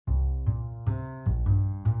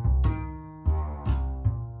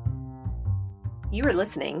You are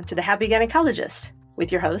listening to The Happy Gynecologist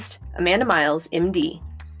with your host, Amanda Miles, MD.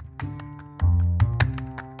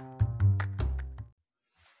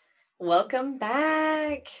 Welcome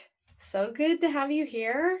back. So good to have you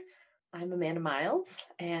here. I'm Amanda Miles,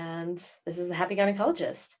 and this is The Happy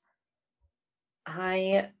Gynecologist.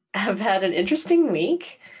 I have had an interesting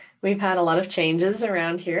week. We've had a lot of changes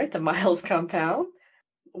around here at the Miles compound.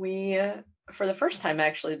 We, for the first time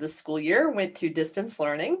actually this school year, went to distance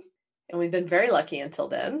learning. And we've been very lucky until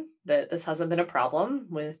then that this hasn't been a problem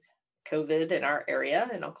with COVID in our area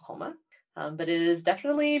in Oklahoma. But it is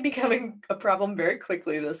definitely becoming a problem very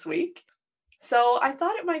quickly this week. So I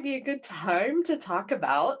thought it might be a good time to talk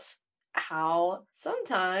about how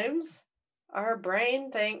sometimes our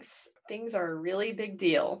brain thinks things are a really big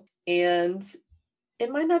deal. And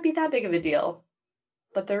it might not be that big of a deal.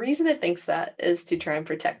 But the reason it thinks that is to try and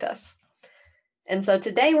protect us. And so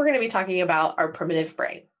today we're going to be talking about our primitive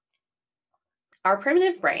brain. Our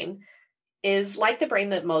primitive brain is like the brain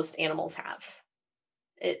that most animals have.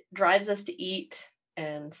 It drives us to eat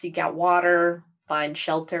and seek out water, find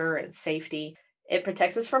shelter and safety. It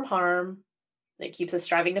protects us from harm. It keeps us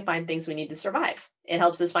striving to find things we need to survive. It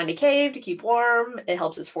helps us find a cave to keep warm. It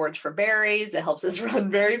helps us forage for berries. It helps us run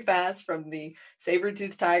very fast from the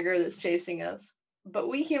saber-toothed tiger that's chasing us. But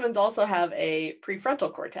we humans also have a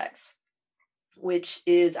prefrontal cortex, which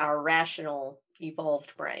is our rational,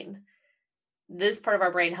 evolved brain. This part of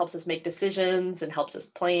our brain helps us make decisions and helps us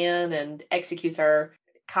plan and executes our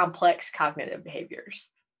complex cognitive behaviors.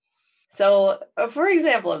 So, for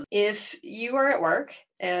example, if you are at work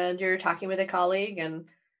and you're talking with a colleague and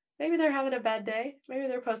maybe they're having a bad day, maybe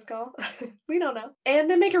they're post-call, we don't know, and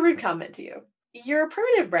they make a rude comment to you, your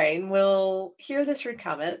primitive brain will hear this rude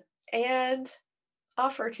comment and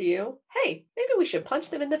offer to you, hey, maybe we should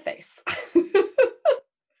punch them in the face.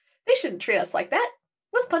 They shouldn't treat us like that.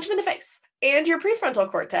 Let's punch them in the face. And your prefrontal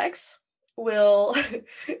cortex will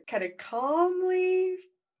kind of calmly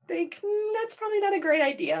think, that's probably not a great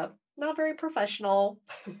idea. Not very professional.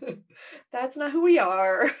 That's not who we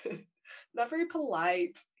are. Not very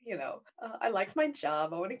polite. I like my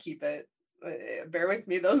job. I want to keep it. Bear with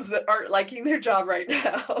me, those that aren't liking their job right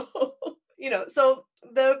now. So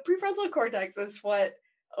the prefrontal cortex is what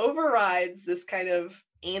overrides this kind of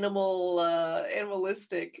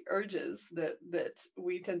animalistic urges that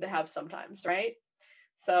we tend to have sometimes, right?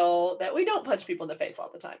 So that we don't punch people in the face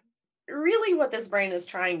all the time. Really what this brain is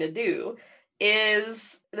trying to do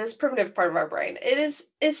is this primitive part of our brain. It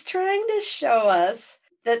is trying to show us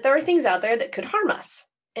that there are things out there that could harm us.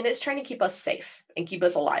 And it's trying to keep us safe and keep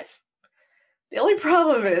us alive. The only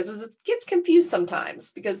problem is it gets confused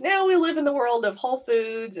sometimes because now we live in the world of Whole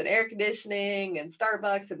Foods and air conditioning and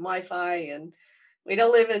Starbucks and Wi-Fi, and we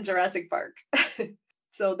don't live in Jurassic Park.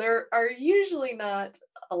 So there are usually not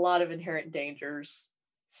a lot of inherent dangers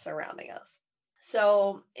surrounding us.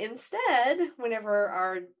 So instead, whenever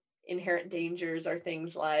our inherent dangers are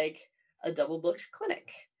things like a double booked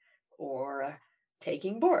clinic or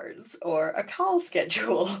taking boards or a call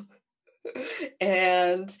schedule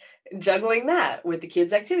and juggling that with the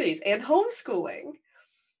kids' activities and homeschooling,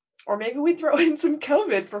 or maybe we throw in some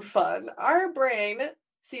COVID for fun, our brain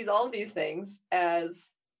sees all of these things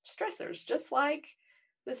as stressors, just like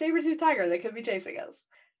the saber-toothed tiger that could be chasing us.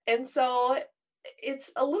 And so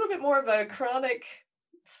it's a little bit more of a chronic,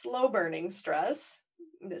 slow-burning stress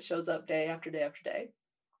that shows up day after day after day.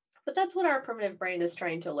 But that's what our primitive brain is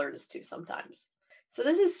trying to alert us to sometimes. So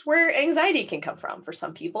this is where anxiety can come from for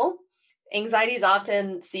some people. Anxiety is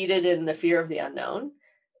often seated in the fear of the unknown.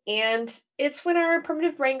 And it's when our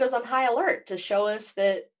primitive brain goes on high alert to show us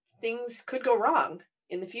that things could go wrong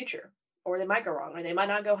in the future, or they might go wrong, or they might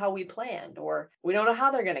not go how we planned, or we don't know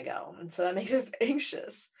how they're going to go. And so that makes us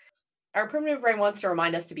anxious. Our primitive brain wants to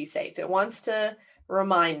remind us to be safe. It wants to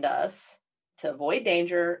remind us to avoid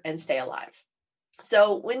danger and stay alive.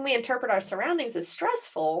 So when we interpret our surroundings as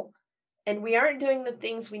stressful and we aren't doing the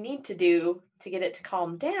things we need to do to get it to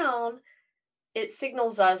calm down, it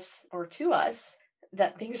signals us or to us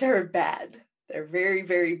that things are bad. They're very,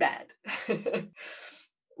 very bad.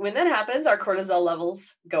 When that happens, our cortisol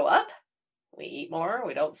levels go up. We eat more.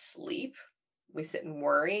 We don't sleep. We sit and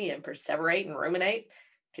worry and perseverate and ruminate,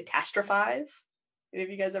 catastrophize. Any of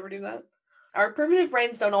you guys ever do that? Our primitive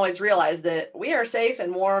brains don't always realize that we are safe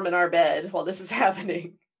and warm in our bed while this is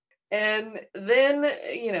happening. And then,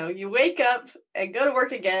 you wake up and go to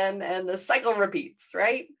work again and the cycle repeats,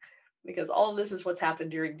 right? Because all of this is what's happened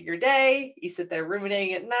during your day. You sit there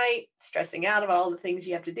ruminating at night, stressing out about all the things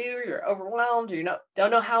you have to do. You're overwhelmed. You don't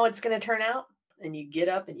know how it's going to turn out. And you get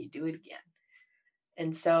up and you do it again.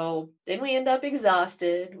 And so then we end up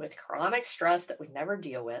exhausted with chronic stress that we never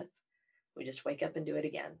deal with. We just wake up and do it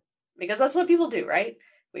again. Because that's what people do, right?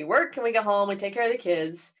 We work and we go home, we take care of the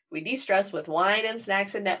kids, we de-stress with wine and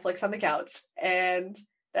snacks and Netflix on the couch, and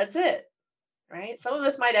that's it, right? Some of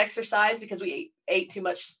us might exercise because we ate too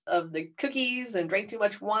much of the cookies and drank too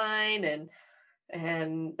much wine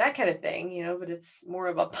and that kind of thing, but it's more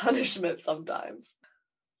of a punishment sometimes.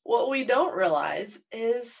 What we don't realize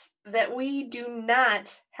is that we do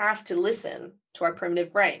not have to listen to our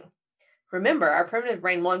primitive brain. Remember, our primitive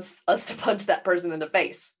brain wants us to punch that person in the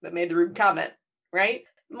face that made the rude comment, right?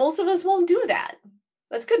 Most of us won't do that.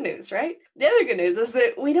 That's good news, right? The other good news is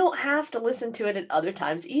that we don't have to listen to it at other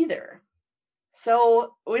times either.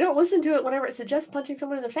 So we don't listen to it whenever it suggests punching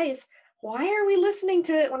someone in the face. Why are we listening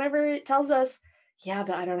to it whenever it tells us, yeah,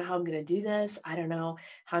 but I don't know how I'm going to do this. I don't know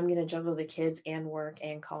how I'm going to juggle the kids and work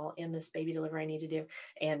and call and this baby delivery I need to do.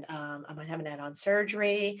 And I might have an add-on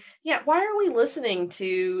surgery. Yeah, why are we listening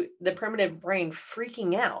to the primitive brain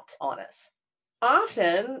freaking out on us?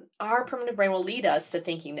 Often, our primitive brain will lead us to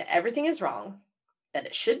thinking that everything is wrong, that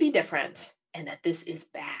it should be different, and that this is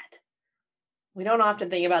bad. We don't often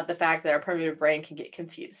think about the fact that our primitive brain can get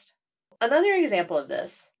confused. Another example of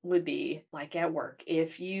this would be like at work.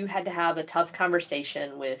 If you had to have a tough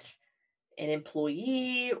conversation with an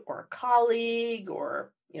employee or a colleague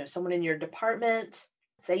or someone in your department,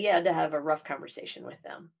 say you had to have a rough conversation with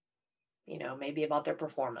them, maybe about their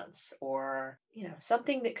performance or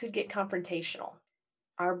something that could get confrontational.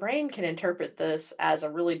 Our brain can interpret this as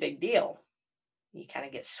a really big deal. You kind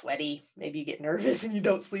of get sweaty, maybe you get nervous and you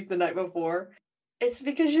don't sleep the night before. It's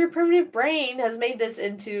because your primitive brain has made this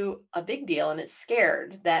into a big deal and it's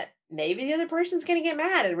scared that maybe the other person's going to get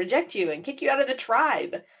mad and reject you and kick you out of the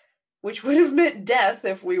tribe, which would have meant death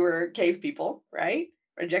if we were cave people, right?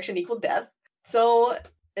 Rejection equaled death. So,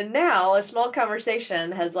 and now a small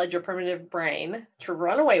conversation has led your primitive brain to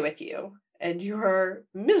run away with you and you're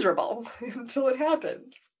miserable until it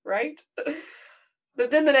happens, right?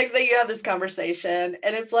 But then the next day you have this conversation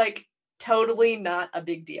and it's like totally not a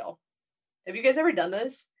big deal. Have you guys ever done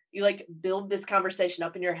this? You like build this conversation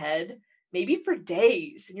up in your head, maybe for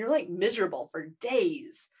days, and you're like miserable for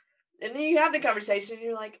days. And then you have the conversation and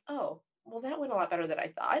you're like, oh, well, that went a lot better than I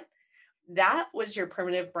thought. That was your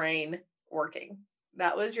primitive brain working.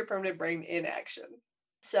 That was your primitive brain in action.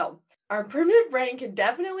 So our primitive brain can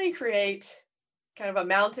definitely create kind of a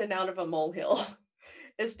mountain out of a molehill,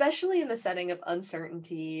 especially in the setting of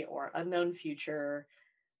uncertainty or unknown future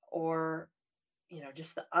or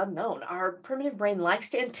just the unknown. Our primitive brain likes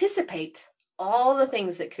to anticipate all the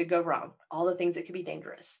things that could go wrong, all the things that could be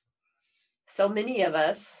dangerous. So many of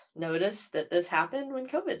us noticed that this happened when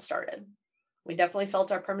COVID started. We definitely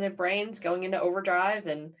felt our primitive brains going into overdrive,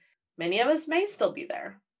 and many of us may still be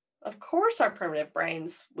there. Of course, our primitive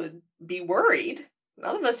brains would be worried.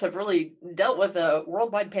 None of us have really dealt with a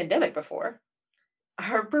worldwide pandemic before.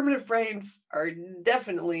 Our primitive brains are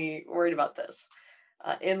definitely worried about this.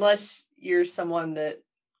 Unless you're someone that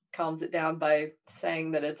calms it down by saying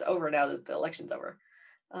that it's over now that the election's over.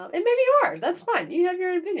 And maybe you are. That's fine. You have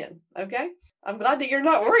your opinion. Okay. I'm glad that you're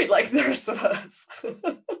not worried like the rest of us.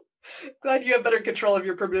 Glad you have better control of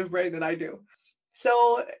your primitive brain than I do.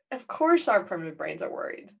 So, of course, our primitive brains are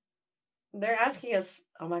worried. They're asking us,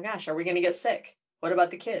 oh my gosh, are we going to get sick? What about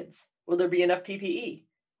the kids? Will there be enough PPE?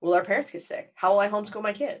 Will our parents get sick? How will I homeschool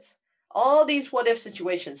my kids? All these what if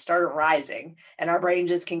situations start arising and our brain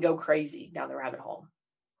just can go crazy down the rabbit hole.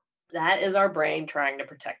 That is our brain trying to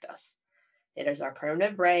protect us. It is our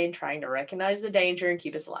primitive brain trying to recognize the danger and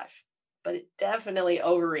keep us alive. But it definitely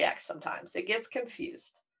overreacts sometimes. It gets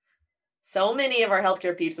confused. So many of our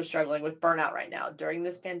healthcare peeps are struggling with burnout right now during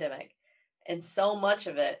this pandemic. And so much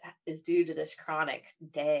of it is due to this chronic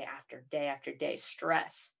day after day after day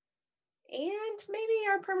stress. And maybe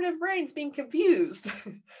our primitive brains being confused.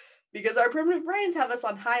 Because our primitive brains have us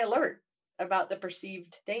on high alert about the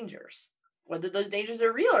perceived dangers, whether those dangers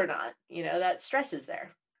are real or not. That stress is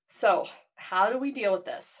there. So how do we deal with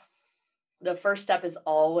this? The first step is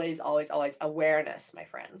always, always, always awareness, my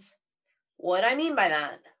friends. What I mean by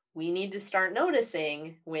that, we need to start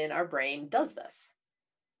noticing when our brain does this.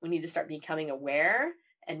 We need to start becoming aware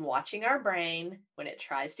and watching our brain when it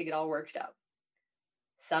tries to get all worked up.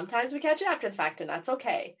 Sometimes we catch it after the fact, and that's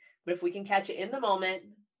okay. But if we can catch it in the moment,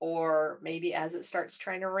 or maybe as it starts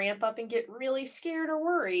trying to ramp up and get really scared or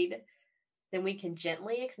worried, then we can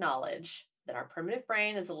gently acknowledge that our primitive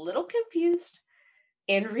brain is a little confused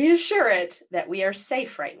and reassure it that we are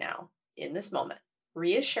safe right now in this moment.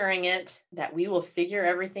 Reassuring it that we will figure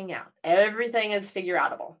everything out. Everything is figure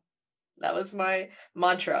outable. That was my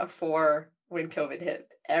mantra for when COVID hit.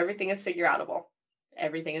 Everything is figure outable.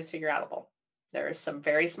 Everything is figure outable. There are some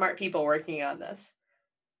very smart people working on this.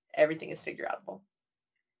 Everything is figure outable.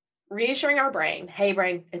 Reassuring our brain, hey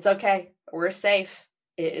brain, it's okay. We're safe.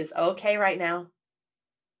 It is okay right now.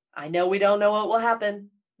 I know we don't know what will happen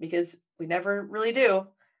because we never really do,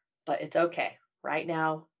 but it's okay. Right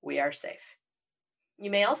now, we are safe. You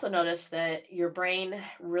may also notice that your brain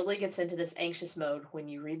really gets into this anxious mode when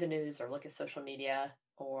you read the news or look at social media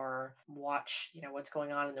or watch, what's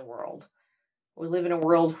going on in the world. We live in a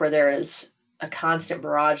world where there is a constant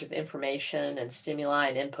barrage of information and stimuli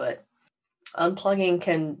and input. Unplugging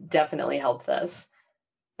can definitely help this.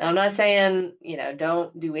 Now, I'm not saying,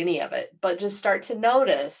 don't do any of it, but just start to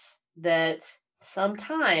notice that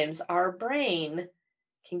sometimes our brain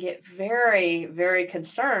can get very, very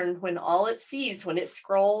concerned when all it sees, when it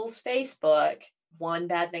scrolls Facebook, one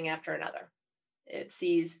bad thing after another. It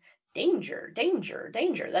sees danger, danger,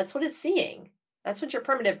 danger. That's what it's seeing. That's what your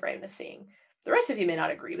primitive brain is seeing. The rest of you may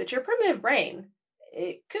not agree, but your primitive brain,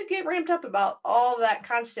 it could get ramped up about all that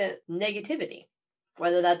constant negativity,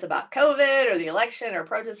 whether that's about COVID or the election or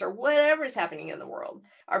protests or whatever is happening in the world.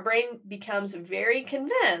 Our brain becomes very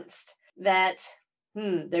convinced that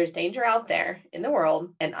there's danger out there in the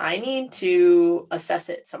world, and I need to assess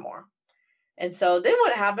it some more. And so then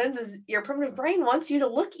what happens is your primitive brain wants you to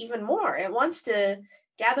look even more. It wants to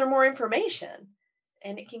gather more information,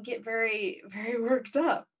 and it can get very, very worked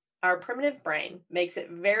up. Our primitive brain makes it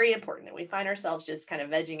very important that we find ourselves just kind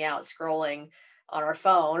of vegging out, scrolling on our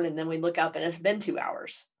phone, and then we look up and it's been 2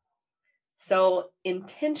 hours. So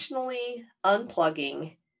intentionally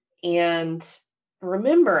unplugging and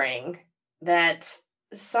remembering that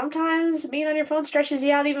sometimes being on your phone stretches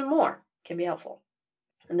you out even more can be helpful.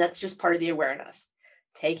 And that's just part of the awareness.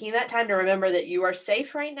 Taking that time to remember that you are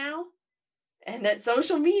safe right now and that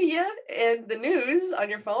social media and the news on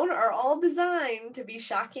your phone are all designed to be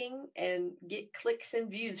shocking and get clicks and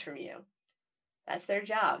views from you. That's their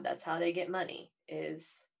job. That's how they get money,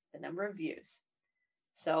 is the number of views.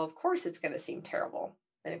 So of course it's going to seem terrible.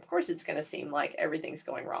 And of course it's going to seem like everything's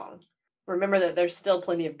going wrong. Remember that there's still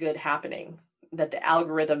plenty of good happening that the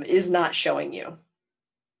algorithm is not showing you.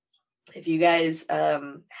 If you guys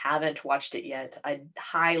haven't watched it yet, I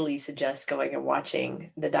highly suggest going and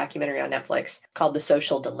watching the documentary on Netflix called The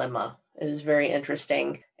Social Dilemma. It was very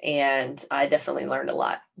interesting, and I definitely learned a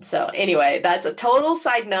lot. So anyway, that's a total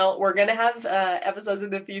side note. We're going to have episodes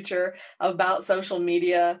in the future about social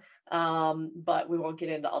media, but we won't get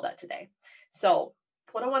into all that today. So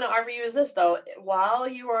what I want to offer you is this, though. While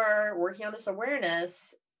you are working on this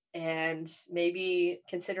awareness and maybe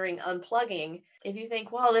considering unplugging, if you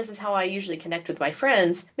think, well, this is how I usually connect with my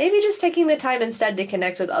friends, maybe just taking the time instead to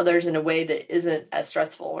connect with others in a way that isn't as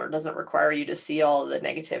stressful or doesn't require you to see all the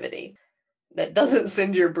negativity, that doesn't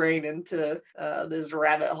send your brain into this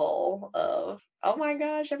rabbit hole of, oh my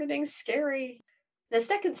gosh, everything's scary. The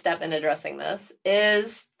second step in addressing this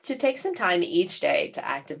is to take some time each day to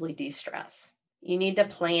actively de-stress. You need to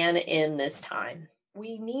plan in this time.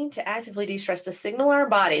 We need to actively de-stress to signal our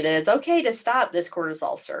body that it's okay to stop this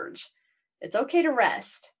cortisol surge. It's okay to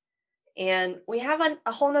rest. And we have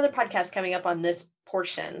a whole nother podcast coming up on this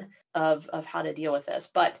portion of how to deal with this.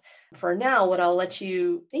 But for now, what I'll let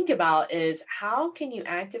you think about is how can you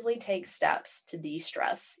actively take steps to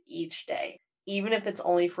de-stress each day, even if it's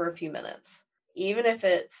only for a few minutes, even if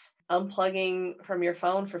it's unplugging from your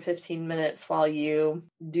phone for 15 minutes while you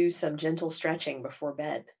do some gentle stretching before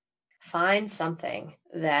bed. Find something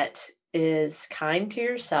that is kind to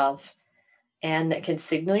yourself and that can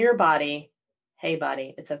signal your body, hey,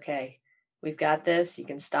 body, it's okay. We've got this. You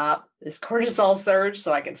can stop this cortisol surge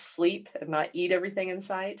so I can sleep and not eat everything in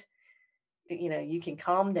sight. You can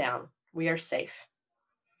calm down. We are safe.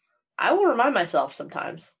 I will remind myself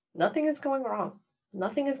sometimes, nothing is going wrong.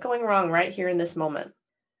 Nothing is going wrong right here in this moment.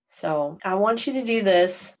 So I want you to do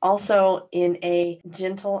this also in a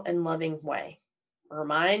gentle and loving way.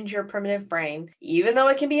 Remind your primitive brain, even though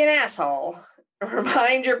it can be an asshole,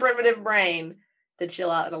 remind your primitive brain to chill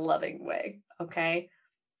out in a loving way, okay?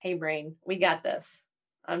 Hey, brain, we got this.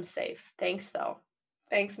 I'm safe. Thanks, though.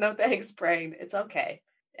 Thanks, no thanks, brain. It's okay.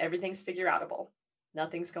 Everything's figure outable.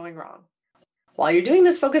 Nothing's going wrong. While you're doing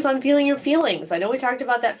this, focus on feeling your feelings. I know we talked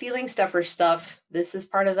about that feeling stuffer stuff. This is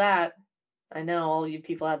part of that. I know all you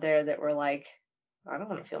people out there that were like, I don't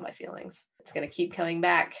want to feel my feelings. It's going to keep coming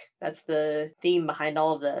back. That's the theme behind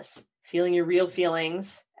all of this. Feeling your real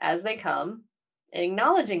feelings as they come and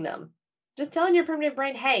acknowledging them. Just telling your primitive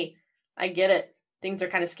brain, hey, I get it. Things are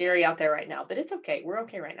kind of scary out there right now, but it's okay. We're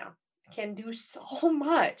okay right now. It can do so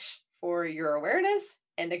much for your awareness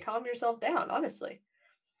and to calm yourself down, honestly.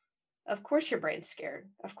 Of course your brain's scared.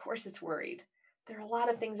 Of course it's worried. There are a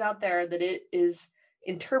lot of things out there that it is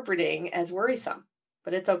interpreting as worrisome,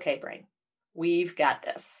 but it's okay, brain. We've got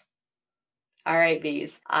this. All right,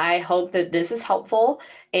 bees. I hope that this is helpful,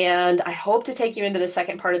 and I hope to take you into the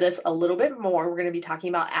second part of this a little bit more. We're going to be talking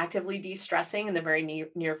about actively de-stressing in the very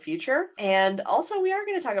near future. And also, we are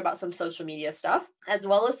going to talk about some social media stuff, as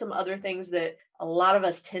well as some other things that a lot of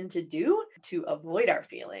us tend to do to avoid our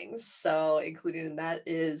feelings. So included in that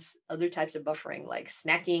is other types of buffering like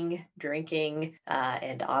snacking, drinking,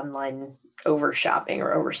 and online over shopping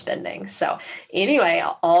or overspending. So anyway,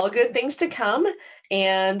 all good things to come.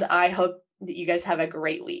 And I hope that you guys have a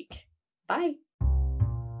great week. Bye.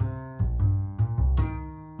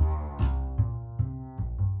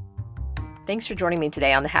 Thanks for joining me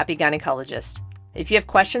today on The Happy Gynecologist. If you have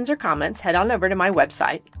questions or comments, head on over to my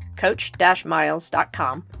website,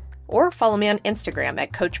 coach-miles.com, or follow me on Instagram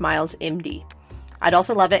at CoachMilesMD. I'd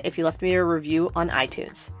also love it if you left me a review on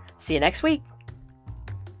iTunes. See you next week.